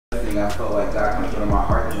thing I felt like God kind of put on my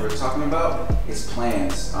heart that we were talking about is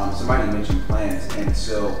plans. Somebody mentioned plans, and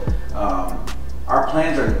so our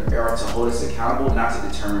plans are to hold us accountable, not to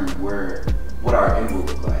determine what our end will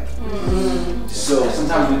look like. Mm-hmm. So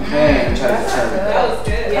sometimes we plan and try to determine. That was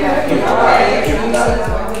good. Yeah. That came from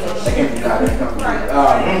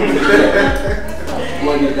God.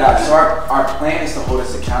 Glory to God. So our plan is to hold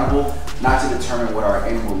us accountable, not to determine what our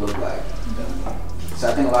end will look like. So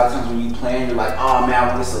I think a lot of times when you plan, you're like, oh man, I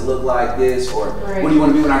want this to look like this, or what do you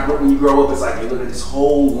want to be when you grow up? It's like you're looking at this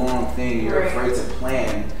whole long thing. You're afraid to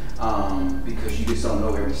plan because you just don't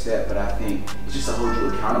know every step. But I think it's just to hold you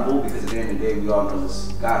accountable, because at the end of the day, we all know this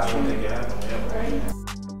God's plan.